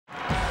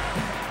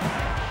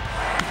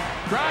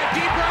Drive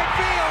deep right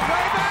field,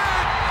 way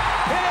back.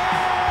 It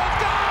is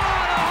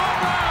gone, a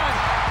home run.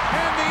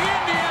 And the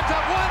Indians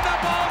have won the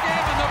ball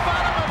game in the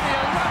bottom of the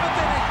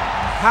 11th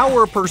inning.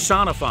 Power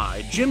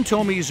personified, Jim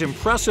Thome's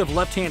impressive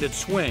left-handed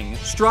swing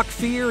struck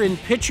fear in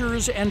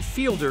pitchers and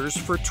fielders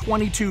for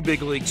 22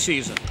 big league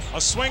seasons.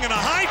 A swing and a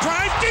high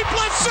drive, deep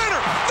left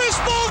center. This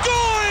ball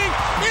going.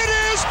 It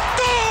is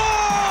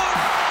gone.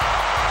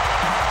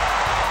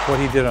 What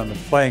he did on the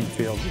playing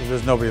field,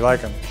 there's nobody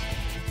like him.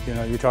 You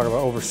know, you talk about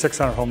over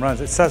 600 home runs,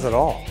 it says it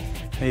all.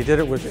 And he did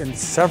it in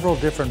several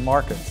different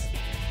markets.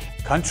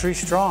 Country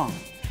strong,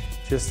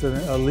 just an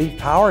elite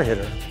power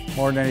hitter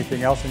more than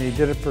anything else, and he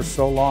did it for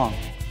so long.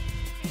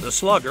 The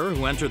slugger,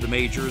 who entered the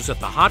majors at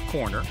the hot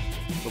corner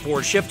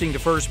before shifting to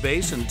first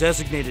base and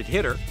designated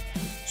hitter,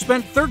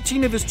 spent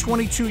 13 of his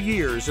 22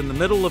 years in the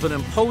middle of an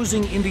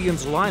imposing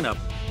Indians lineup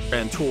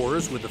and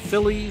tours with the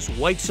Phillies,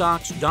 White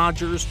Sox,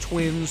 Dodgers,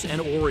 Twins,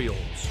 and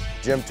Orioles.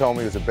 Jim Thome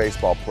was a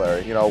baseball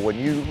player. You know, when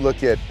you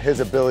look at his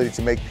ability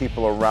to make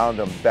people around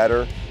him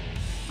better,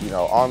 you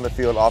know, on the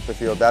field, off the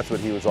field, that's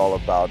what he was all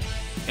about.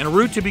 En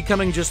route to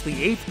becoming just the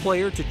 8th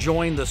player to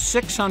join the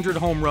 600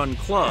 home run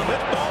club. Hit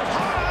ball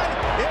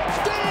high, it's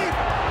deep.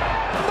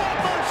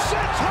 Number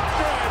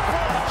 600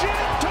 for Jim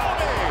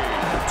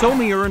Thome.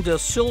 Thome earned a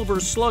Silver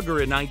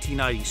Slugger in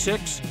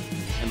 1996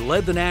 and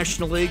led the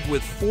National League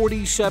with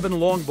 47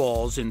 long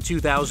balls in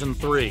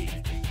 2003.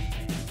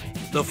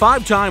 The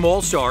 5-time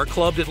All-Star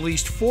clubbed at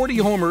least 40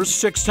 homers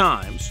 6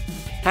 times,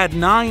 had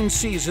 9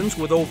 seasons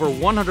with over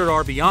 100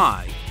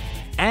 RBI,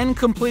 and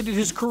completed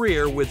his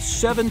career with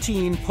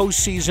 17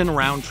 postseason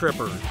round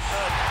trippers. Deep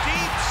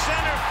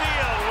center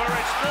field where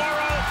it's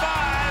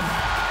 405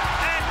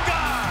 and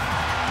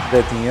gone.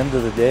 At the end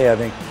of the day, I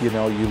think, you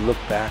know, you look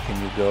back and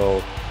you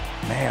go,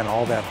 man,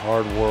 all that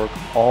hard work,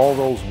 all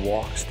those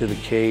walks to the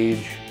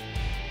cage,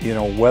 you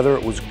know, whether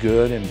it was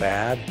good and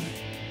bad,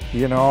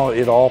 you know,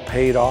 it all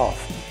paid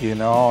off, you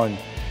know, and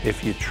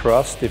if you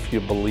trust, if you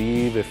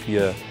believe, if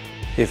you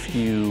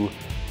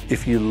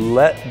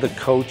let the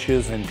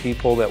coaches and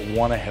people that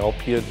want to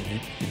help you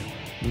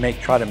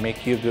try to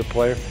make you a good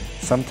player,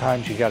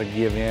 sometimes you got to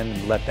give in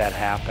and let that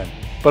happen.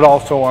 But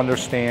also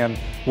understand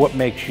what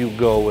makes you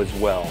go as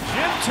well.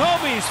 Jim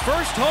Thome's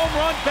first home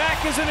run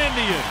back as an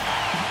Indian.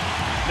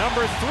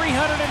 Number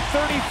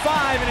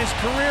 335 in his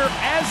career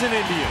as an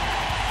Indian.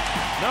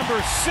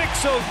 Number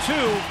 602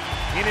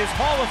 in his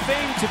Hall of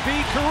Fame to be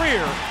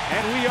career,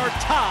 and we are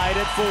tied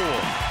at 4.